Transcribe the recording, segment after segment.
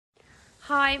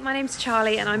Hi, my name's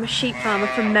Charlie and I'm a sheep farmer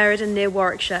from Meriden near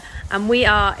Warwickshire, and we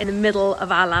are in the middle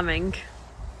of our lambing.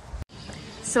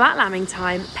 So at lambing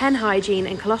time, pen hygiene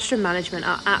and colostrum management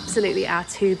are absolutely our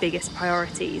two biggest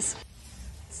priorities.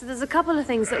 So there's a couple of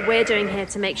things that we're doing here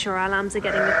to make sure our lambs are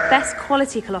getting the best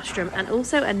quality colostrum and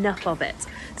also enough of it.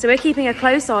 So we're keeping a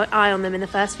close eye on them in the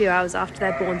first few hours after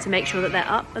they're born to make sure that they're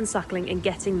up and suckling and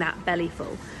getting that belly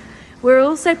full. We're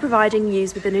also providing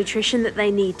ewes with the nutrition that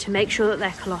they need to make sure that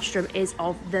their colostrum is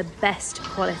of the best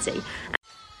quality.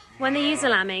 When the ewes are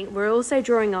lambing, we're also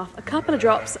drawing off a couple of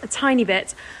drops, a tiny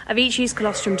bit, of each ewe's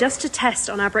colostrum just to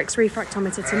test on our Brix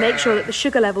refractometer to make sure that the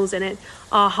sugar levels in it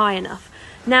are high enough.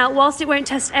 Now, whilst it won't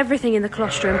test everything in the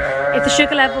colostrum, if the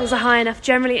sugar levels are high enough,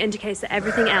 generally indicates that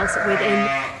everything else within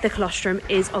the colostrum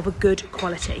is of a good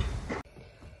quality.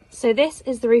 So this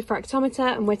is the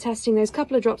refractometer, and we're testing those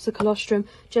couple of drops of colostrum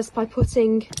just by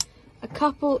putting a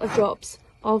couple of drops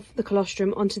of the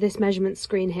colostrum onto this measurement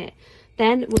screen here.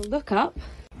 Then we'll look up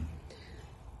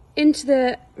into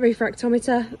the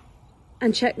refractometer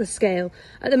and check the scale.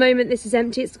 At the moment this is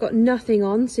empty, it's got nothing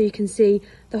on, so you can see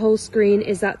the whole screen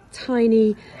is that kind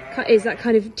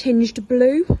of tinged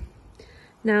blue.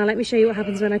 Now let me show you what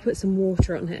happens when I put some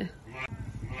water on here.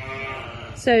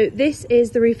 So this is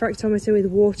the refractometer with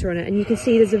water on it, and you can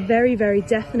see there's a very, very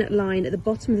definite line at the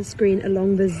bottom of the screen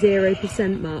along the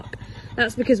 0% mark.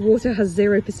 That's because water has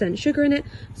 0% sugar in it,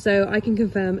 so I can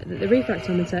confirm that the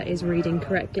refractometer is reading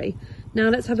correctly. Now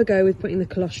let's have a go with putting the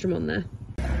colostrum on there.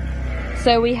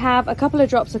 So we have a couple of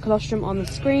drops of colostrum on the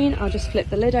screen. I'll just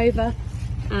flip the lid over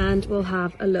and we'll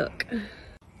have a look.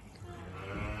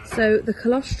 So the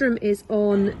colostrum is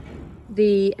on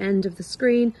the end of the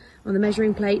screen on the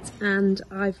measuring plate, and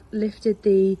I've lifted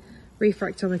the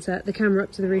camera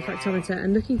up to the refractometer,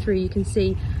 and looking through you can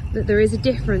see that there is a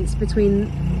difference between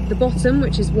the bottom,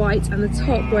 which is white, and the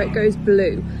top where it goes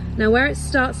blue. Now where it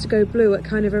starts to go blue at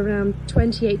kind of around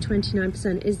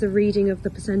 28-29% is the reading of the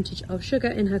percentage of sugar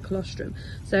in her colostrum.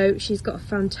 So she's got a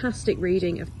fantastic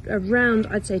reading of around,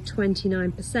 I'd say,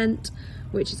 29%,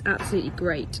 which is absolutely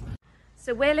great.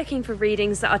 So we're looking for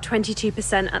readings that are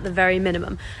 22% at the very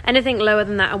minimum. Anything lower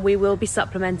than that and we will be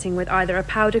supplementing with either a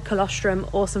powdered colostrum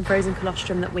or some frozen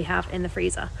colostrum that we have in the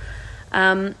freezer.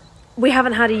 We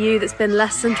haven't had a ewe that's been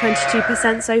less than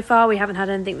 22% so far. We haven't had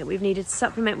anything that we've needed to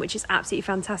supplement, which is absolutely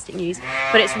fantastic news.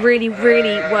 But it's really,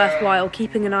 really worthwhile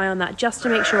keeping an eye on that just to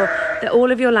make sure that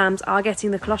all of your lambs are getting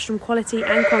the colostrum quality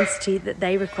and quantity that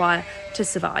they require to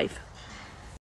survive.